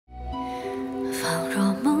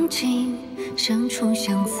若梦境生出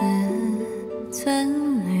相思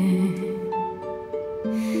存侣，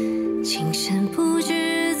情深不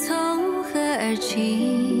知从何而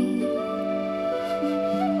起。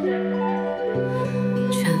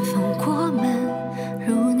春风过门，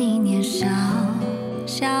如你年少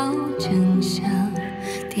笑正香，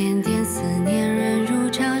点点思念润入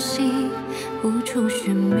朝夕，无处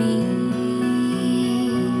寻觅。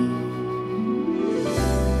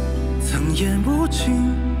曾言无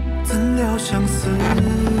情，怎料相思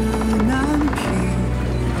难平。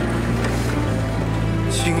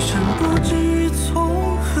情深不知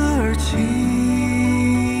从何而起，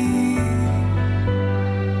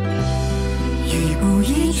一步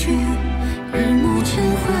一句，日暮晨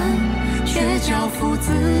昏，却交付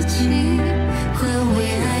自己。何为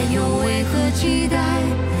爱，又为何期待？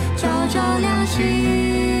朝朝亮起。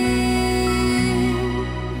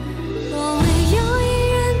若为有一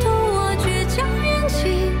人懂我倔强缘起，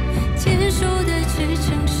坚守的支撑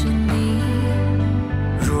是你。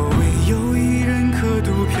若为有一人可度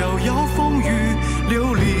飘摇风雨，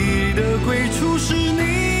流离的归处是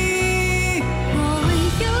你。若为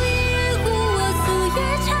有一人护我夙夜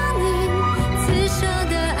长宁，此生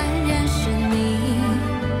的安然是你。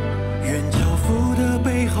愿交付的背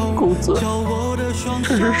后，公子，叫我的双手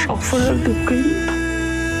这是少夫人留给你的。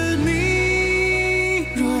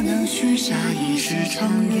若能许下一世长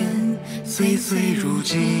愿，岁岁如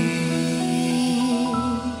金。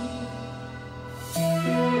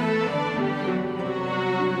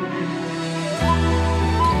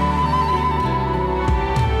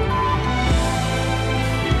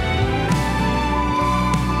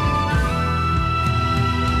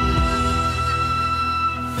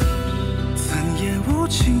曾言无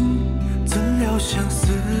情，怎料相思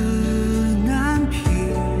难平。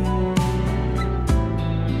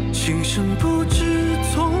情深不知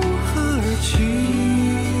从何而起，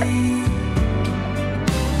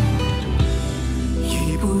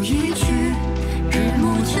一步一句，日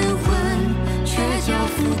暮晨昏，却交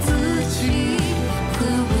付自己。何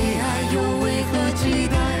为爱，又为何期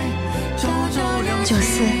待？朝朝亮起。九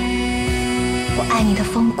思，我爱你的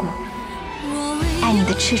风骨，爱你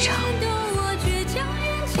的赤诚。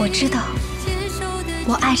我知道，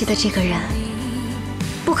我爱着的这个人，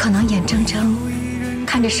不可能眼睁睁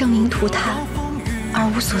看着生灵涂炭而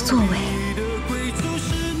无所作为。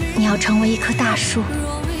你要成为一棵大树，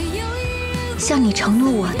像你承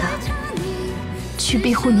诺我的，去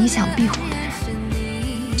庇护你想庇护的人。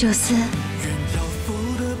九思，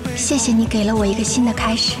谢谢你给了我一个新的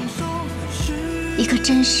开始，一个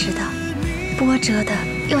真实的、波折的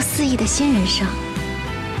又肆意的新人生。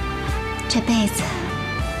这辈子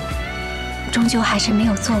终究还是没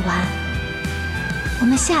有做完，我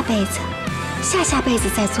们下辈子、下下辈子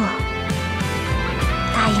再做。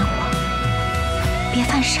答应我，别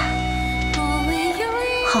犯傻，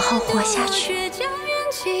好好活下去。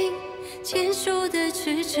坚守的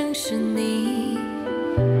支撑是你。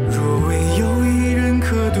若为有一人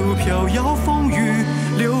可度飘摇风雨，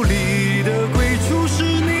流离的归处是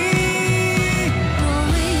你。若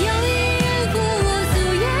为有一人护我夙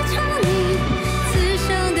夜长宁，此生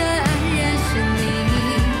的安然是你。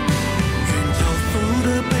愿交付的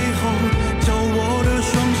背后，叫我的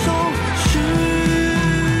双手是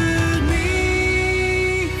你。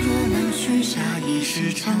若能许下一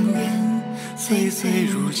世长愿，岁岁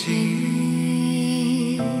如金。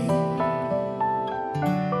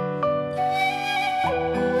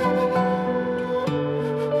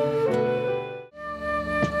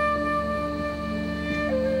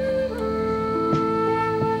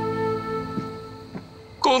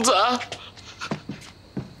公子，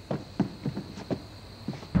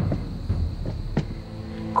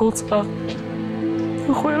公子，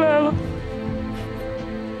你回来了。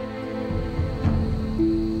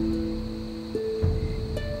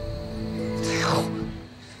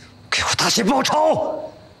给我大写报仇！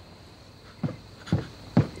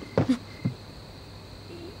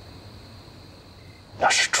那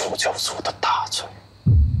是楚教族的大罪。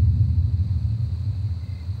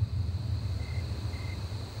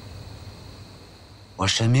我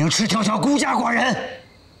沈明赤条条孤家寡人，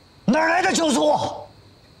哪来的救赎？我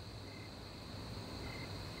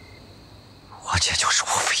姐就是我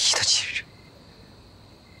唯一的亲人，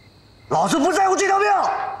老子不在乎这条命，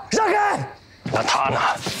让开！那他呢？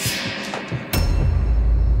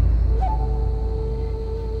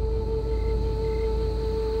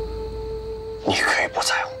你可以不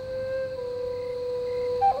在乎，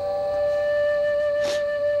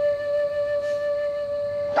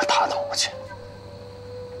那他的母亲，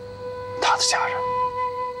他的家人，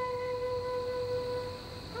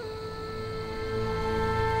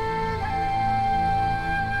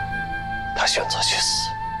他选择去死，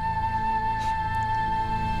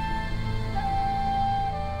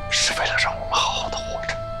是为了让我